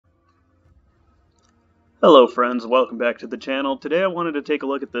Hello friends, welcome back to the channel. Today I wanted to take a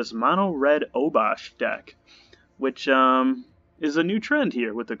look at this mono red Obosh deck, which is a new trend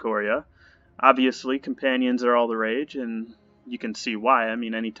here with Ikoria. Obviously companions are all the rage, and you can see why. I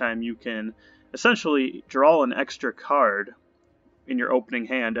mean, anytime you can essentially draw an extra card in your opening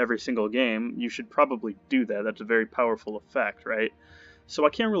hand every single game, you should probably do that. That's a very powerful effect, right? So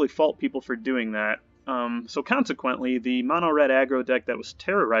I can't really fault people for doing that. So consequently, the mono red aggro deck that was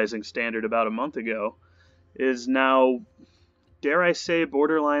terrorizing Standard about a month ago is now, dare I say,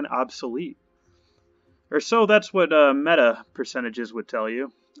 borderline obsolete. Or so that's what meta percentages would tell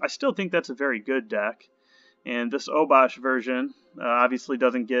you. I still think that's a very good deck, and this Obosh version obviously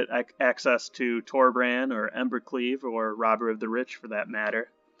doesn't get access to Torbran or Embercleave or Robber of the Rich for that matter.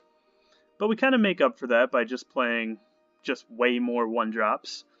 But we kind of make up for that by just playing just way more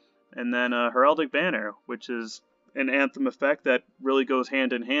 1-drops. And then Heraldic Banner, which is an Anthem effect that really goes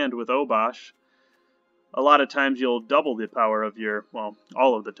hand in hand with Obosh. A lot of times you'll double the power of your, well,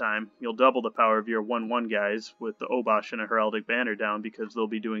 all of the time, you'll double the power of your 1/1 guys with the Obosh and a Heraldic Banner down because they'll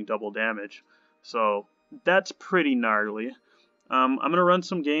be doing double damage. So that's pretty gnarly. I'm going to run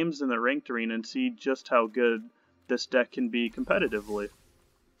some games in the ranked arena and see just how good this deck can be competitively.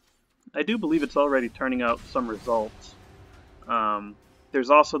 I do believe it's already turning out some results. There's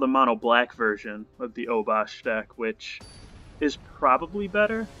also the mono black version of the Obosh deck, which is probably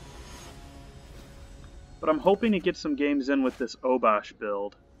better. But I'm hoping to get some games in with this Obosh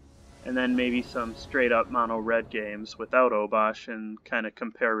build, and then maybe some straight up mono red games without Obosh and kind of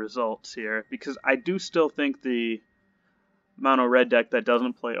compare results here, because I do still think the mono red deck that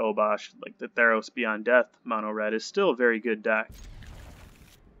doesn't play Obosh, like the Theros Beyond Death mono red, is still a very good deck.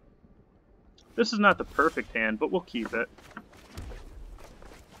 This is not the perfect hand, but we'll keep it.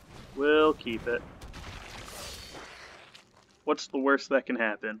 We'll keep it. What's the worst that can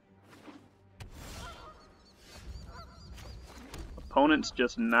happen? Opponent's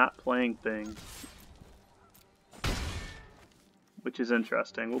just not playing things, which is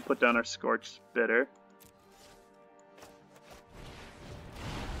interesting. We'll put down our Scorched Spitter.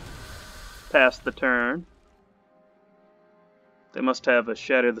 Pass the turn. They must have a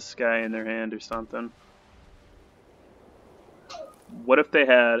Shatter the Sky in their hand or something. What if they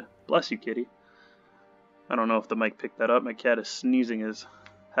had... Bless you, kitty. I don't know if the mic picked that up. My cat is sneezing his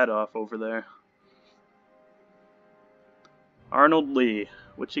head off over there. Arnold Lee,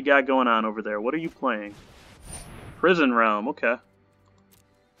 what you got going on over there? What are you playing? Prison Realm, okay.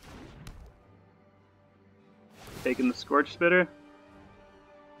 Taking the Scorched Spitter.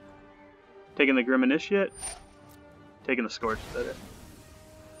 Taking the Grim Initiate. Taking the Scorched Spitter.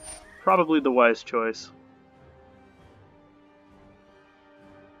 Probably the wise choice.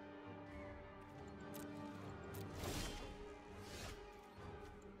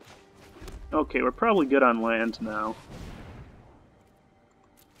 Okay, we're probably good on land now.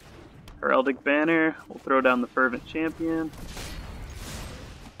 Heraldic Banner, we'll throw down the Fervent Champion.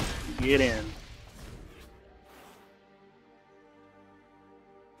 Get in.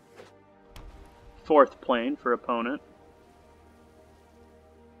 Fourth plane for opponent.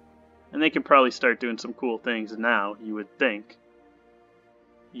 And they can probably start doing some cool things now, you would think.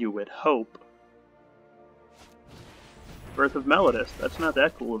 You would hope. Birth of Melodus, that's not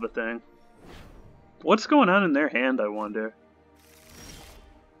that cool of a thing. What's going on in their hand, I wonder?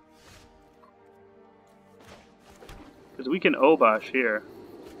 Because we can Obosh here.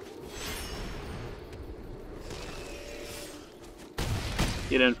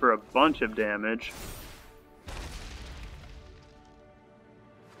 Get in for a bunch of damage.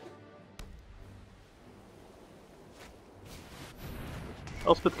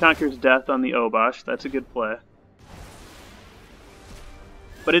 Elspeth Conquers Death on the Obosh. That's a good play.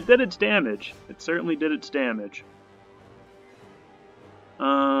 But it did its damage. It certainly did its damage.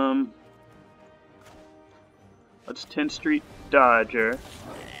 Let's 10th Street Dodger.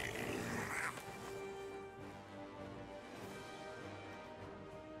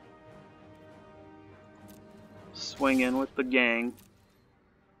 Swing in with the gang.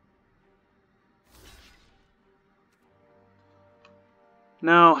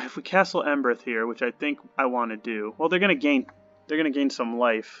 Now, if we Castle Emberth here, which I think I want to do, well, they're gonna gain some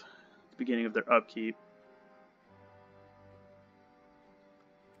life at the beginning of their upkeep.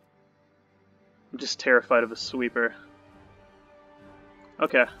 I'm just terrified of a sweeper.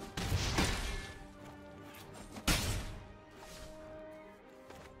 Okay.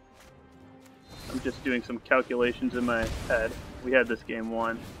 I'm just doing some calculations in my head. We had this game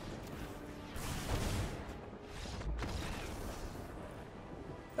won.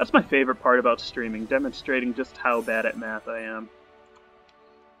 That's my favorite part about streaming, demonstrating just how bad at math I am.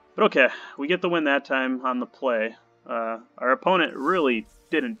 But okay, we get the win that time on the play. Our opponent really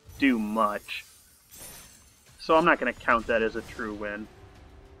didn't do much, so I'm not going to count that as a true win.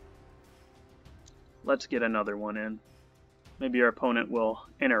 Let's get another one in. Maybe our opponent will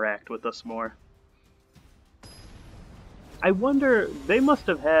interact with us more. I wonder, they must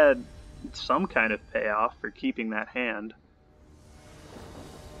have had some kind of payoff for keeping that hand.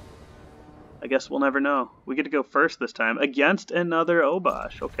 I guess we'll never know. We get to go first this time against another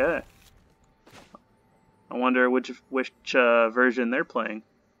Obosh. Okay. I wonder which version they're playing.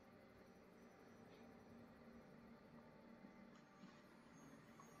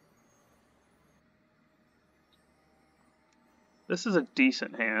 This is a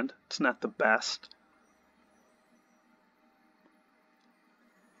decent hand. It's not the best.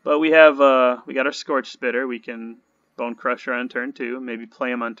 But we have we got our Scorch Spitter. We can Bone Crusher on turn 2, maybe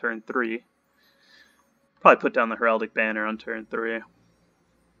play him on turn 3. Probably put down the Heraldic Banner on turn 3.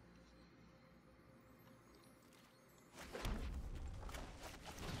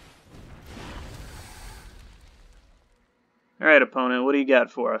 Alright, opponent, what do you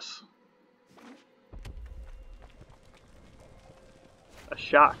got for us? A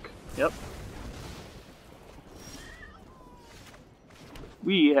shock. Yep.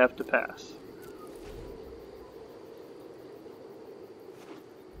 We have to pass.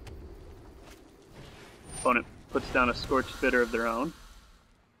 Opponent puts down a Scorch Spitter of their own.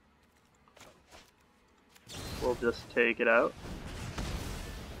 We'll just take it out.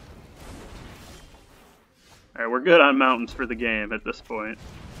 Alright, we're good on mountains for the game at this point.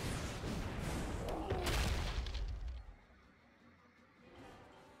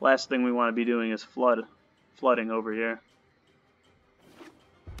 Last thing we want to be doing is flooding over here.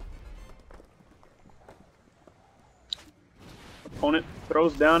 Opponent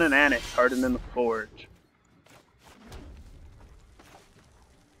throws down an Annex hardened in the Forge.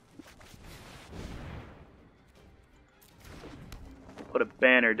 Put a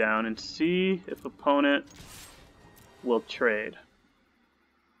banner down and see if opponent will trade.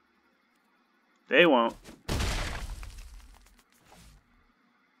 They won't.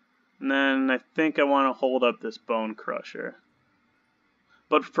 And then I think I want to hold up this Bone Crusher.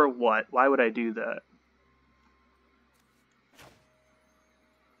 But for what? Why would I do that?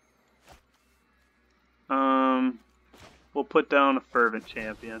 We'll put down a Fervent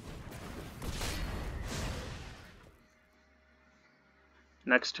Champion.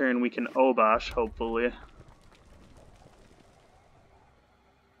 Next turn we can Obosh, hopefully.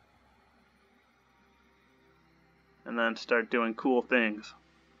 And then start doing cool things.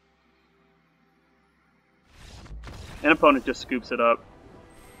 And opponent just scoops it up.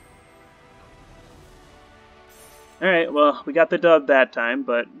 Alright, well, we got the dub that time,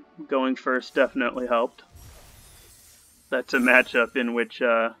 but going first definitely helped. That's a matchup in which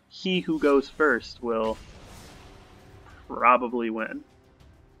he who goes first will probably win.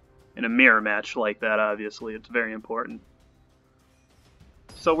 In a mirror match like that, obviously, it's very important.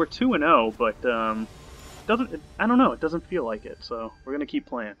 So we're 2-0, but I don't know, it doesn't feel like it, so we're gonna keep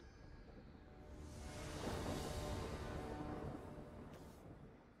playing.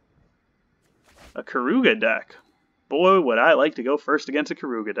 A Karuga deck. Boy, would I like to go first against a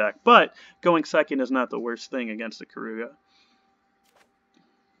Karuga deck. But going second is not the worst thing against a Karuga.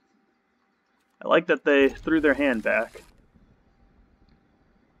 I like that they threw their hand back.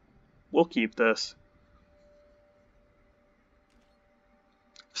 We'll keep this.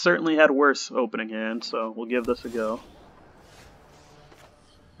 Certainly had worse opening hand, so we'll give this a go.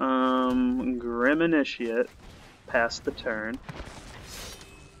 Grim Initiate. Pass the turn.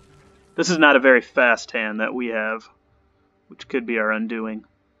 This is not a very fast hand that we have, which could be our undoing.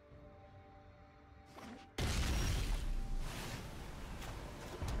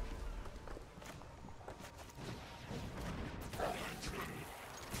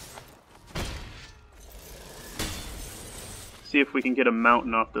 See if we can get a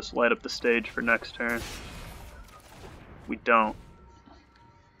mountain off this, light up the stage for next turn. We don't.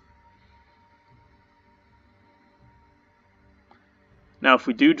 Now if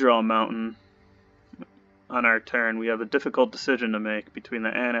we do draw a mountain on our turn, we have a difficult decision to make between the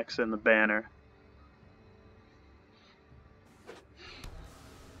Annex and the Banner.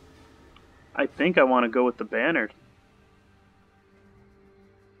 I think I want to go with the Banner.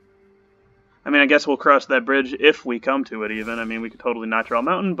 I mean, I guess we'll cross that bridge if we come to it even. I mean, we could totally not draw a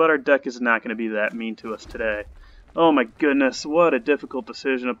mountain, but our deck is not going to be that mean to us today. Oh my goodness, what a difficult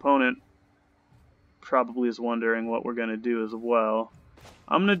decision. Opponent probably is wondering what we're going to do as well.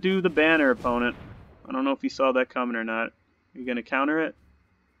 I'm going to do the Banner, opponent. I don't know if you saw that coming or not. Are you going to counter it?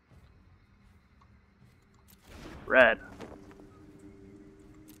 Red.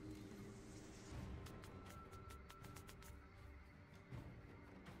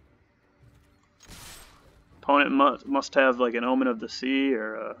 Opponent must have like an Omen of the Sea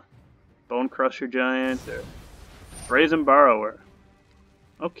or a Bone Crusher Giant or Brazen Borrower.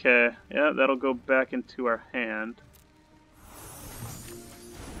 Okay, yeah, that'll go back into our hand.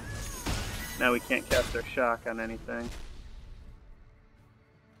 Now we can't cast our Shock on anything.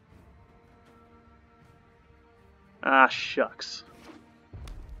 Ah, shucks.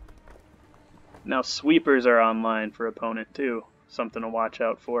 Now Sweepers are online for opponent too. Something to watch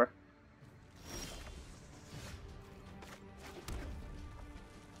out for.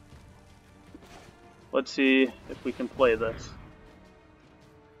 Let's see if we can play this.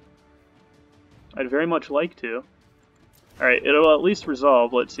 I'd very much like to. Alright, it'll at least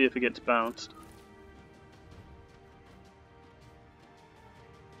resolve. Let's see if it gets bounced.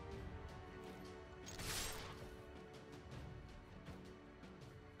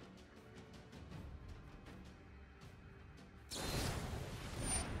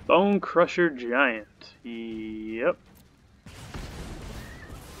 Bone Crusher Giant. Yep.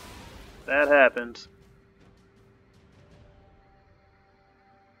 That happens.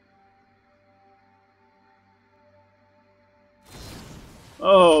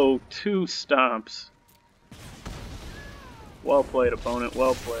 Oh, 2 stomps. Well played, opponent.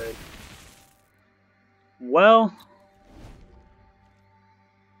 Well played. Well,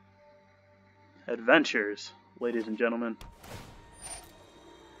 adventures, ladies and gentlemen.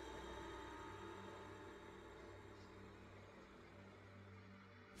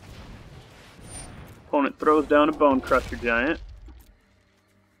 Opponent throws down a Bone Crusher Giant.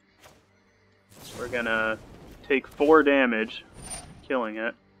 We're gonna take 4 damage, killing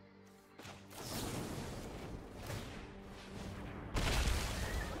it.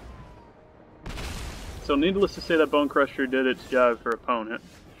 So needless to say that Bone Crusher did its job for opponent.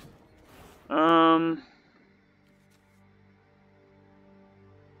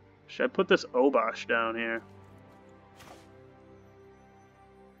 Should I put this Obosh down here?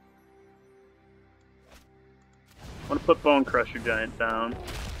 I want to put Bone Crusher Giant down.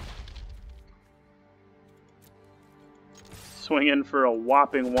 Swing in for a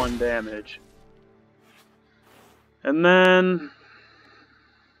whopping 1 damage. And then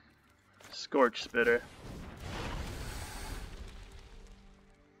Scorch Spitter.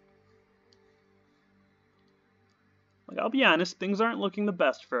 Like, I'll be honest, things aren't looking the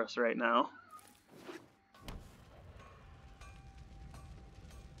best for us right now.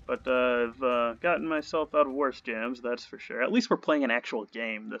 But I've gotten myself out of worse jams, that's for sure. At least we're playing an actual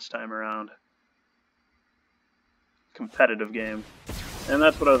game this time around. Competitive game. And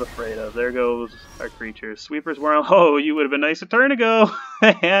that's what I was afraid of. There goes our creatures. Sweepers were on. Oh, you would have been nice a turn ago,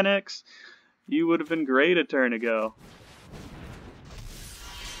 Annex. You would have been great a turn ago.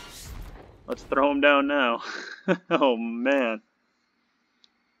 Let's throw him down now. Oh, man.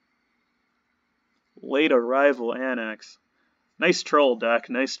 Late arrival Annex. Nice troll, Doc.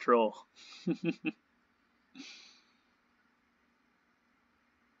 Nice troll.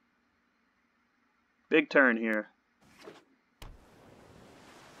 Big turn here.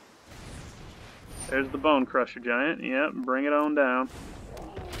 There's the Bone Crusher Giant. Yep, bring it on down.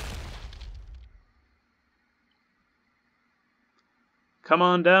 Come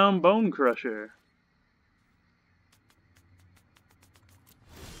on down, Bone Crusher.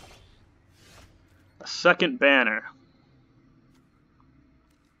 A second banner.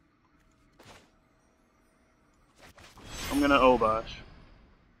 I'm gonna Obosh.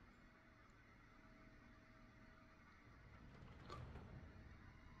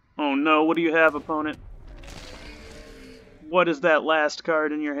 Oh no, what do you have, opponent? What is that last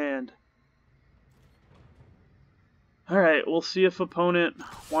card in your hand? Alright, we'll see if opponent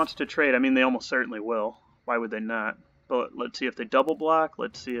wants to trade. I mean, they almost certainly will. Why would they not? But let's see if they double block.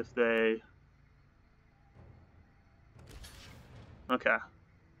 Let's see if they... Okay.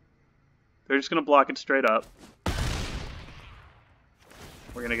 They're just going to block it straight up.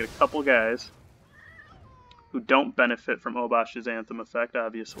 We're going to get a couple guys who don't benefit from Obosh's Anthem effect,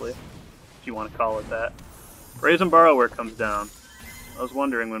 obviously, if you want to call it that. Brazen Borrower comes down. I was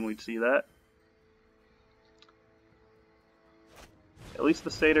wondering when we'd see that. At least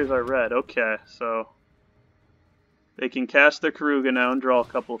the satyrs are red. Okay, so they can cast their Karuga now and draw a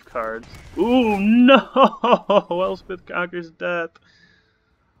couple of cards. Ooh, no! Elspeth Conquers Death.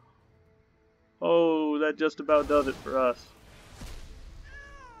 Oh, that just about does it for us.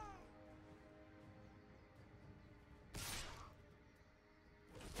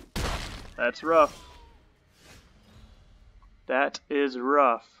 That's rough. That is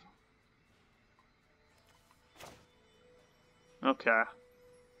rough. Okay.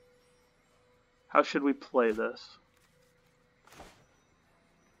 How should we play this?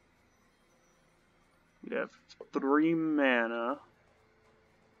 We have 3 mana.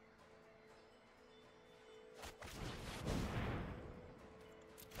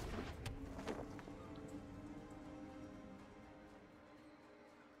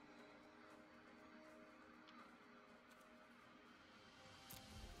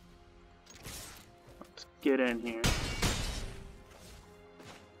 Let's get in here.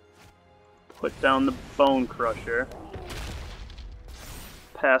 Put down the Bone Crusher.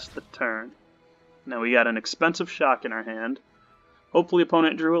 Pass the turn. Now we got an expensive shock in our hand. Hopefully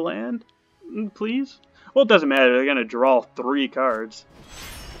opponent drew a land, please? Well, it doesn't matter, they're going to draw 3 cards.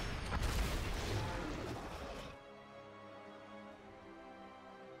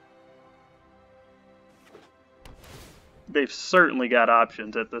 They've certainly got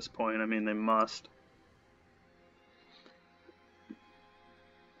options at this point, I mean they must.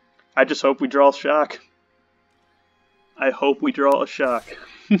 I just hope we draw a shock. I hope we draw a shock.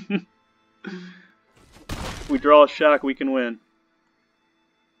 If we draw a shock, we can win.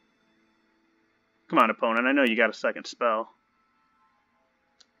 Come on, opponent. I know you got a second spell.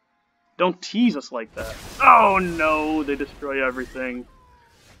 Don't tease us like that. Oh, no. They destroy everything.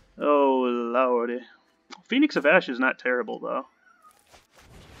 Oh, lordy. Phoenix of Ash is not terrible, though.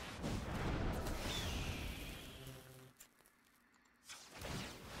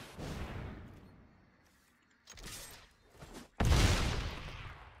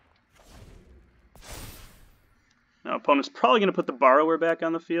 Now, opponent's probably going to put the Borrower back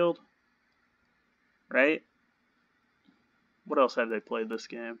on the field. Right? What else have they played this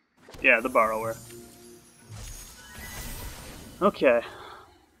game? Yeah, the Borrower. Okay.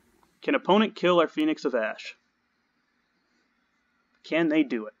 Can opponent kill our Phoenix of Ash? Can they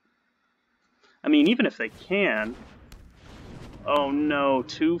do it? I mean, even if they can... Oh no,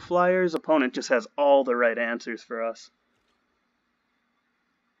 2 flyers? Opponent just has all the right answers for us.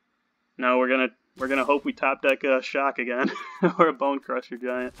 No, we're gonna hope we top deck a Shock again, or a Bone Crusher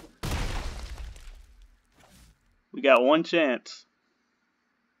Giant. We got 1 chance,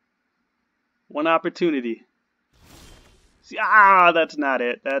 1 opportunity. See, that's not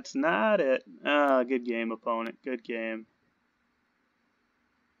it. That's not it. Ah, good game, opponent. Good game.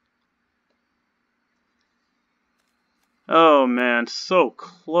 Oh man, so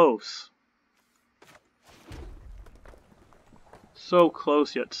close. So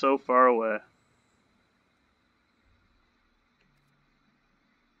close yet so far away.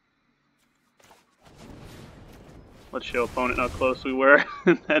 Let's show opponent how close we were.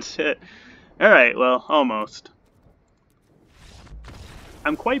 That's it. Alright, well, almost.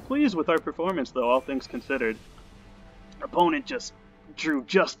 I'm quite pleased with our performance, though, all things considered. Our opponent just drew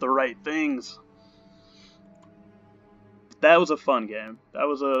just the right things. That was a fun game. That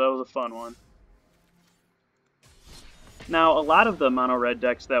was a fun one. Now, a lot of the mono red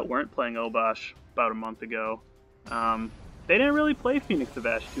decks that weren't playing Obosh about a month ago, they didn't really play Phoenix of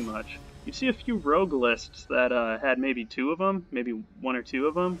Ash too much. You'd see a few rogue lists that had maybe 2 of them, maybe 1 or 2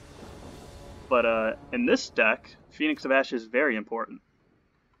 of them. But in this deck, Phoenix of Ash is very important.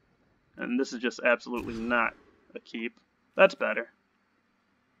 And this is just absolutely not a keep. That's better.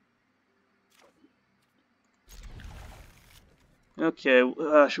 Okay,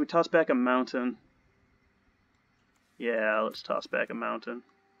 should we toss back a mountain? Yeah, let's toss back a mountain.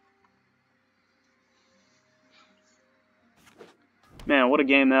 Man, what a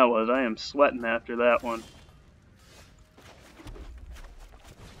game that was. I am sweating after that one.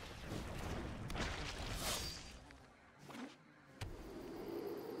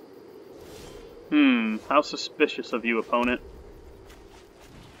 How suspicious of you, opponent.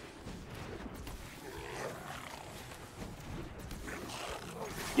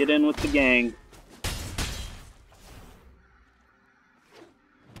 Get in with the gang.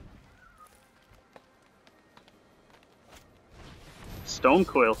 Stone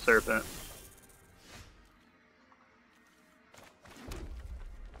Coil Serpent.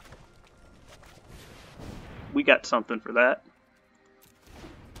 We got something for that.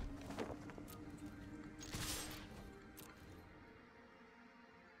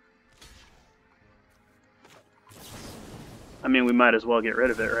 I mean, we might as well get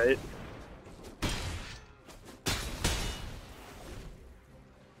rid of it, right?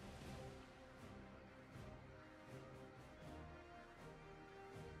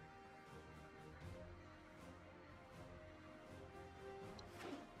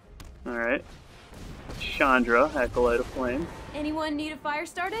 Alright. Chandra, Acolyte of Flame. Anyone need a fire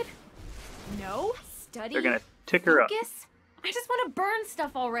started? No? Study? They're gonna tick her up. Focus? I just want to burn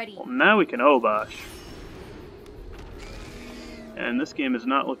stuff already. Well, now we can Obosh. And this game is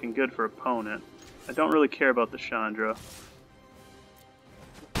not looking good for opponent. I don't really care about the Chandra.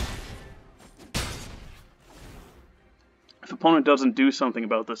 If opponent doesn't do something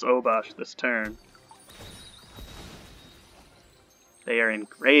about this Obosh this turn, they are in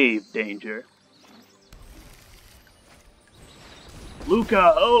grave danger.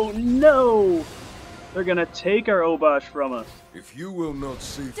 Luca, oh no! They're gonna take our Obosh from us. If you will not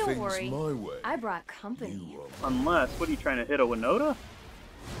see Don't things worry. my way, I brought company. you will. Unless, what are you trying to hit, a Winota?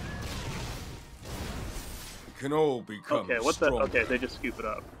 We can all become Okay, what the? stronger. Okay, they just scoop it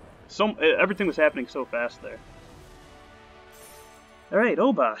up. Everything was happening so fast there. Alright,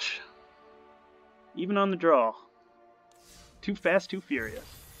 Obosh. Even on the draw. Too fast, too furious.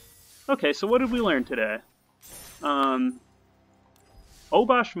 Okay, so what did we learn today? Obosh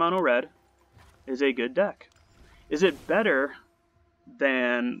Mono Red is a good deck. Is it better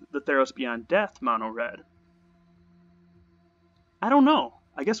than the Theros Beyond Death Mono Red? I don't know.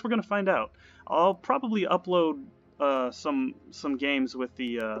 I guess we're gonna find out. I'll probably upload some games with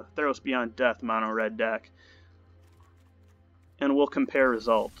the Theros Beyond Death Mono Red deck, and we'll compare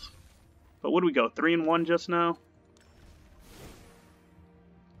results. But what do we go, 3-1 just now?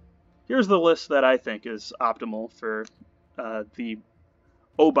 Here's the list that I think is optimal for the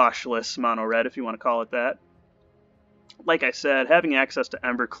Obosh-less Mono Red, if you want to call it that. Like I said, having access to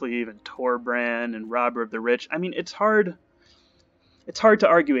Embercleave and Torbrand and Robber of the Rich, I mean, it's hard to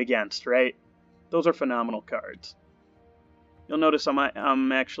argue against, right? Those are phenomenal cards. You'll notice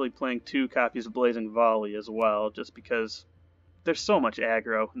I'm actually playing 2 copies of Blazing Volley as well, just because there's so much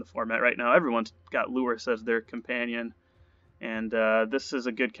aggro in the format right now. Everyone's got Lurrus as their companion, and this is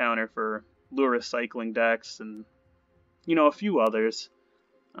a good counter for Lurrus cycling decks and, you know, a few others.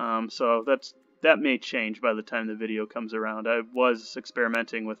 So that may change by the time the video comes around. I was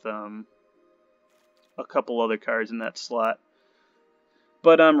experimenting with a couple other cards in that slot.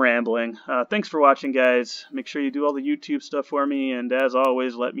 But I'm rambling. Thanks for watching, guys. Make sure you do all the YouTube stuff for me, and as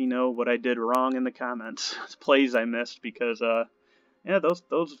always, let me know what I did wrong in the comments. Plays I missed, because yeah, those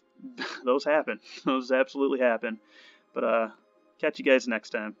happen. Those absolutely happen. But catch you guys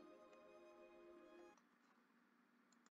next time.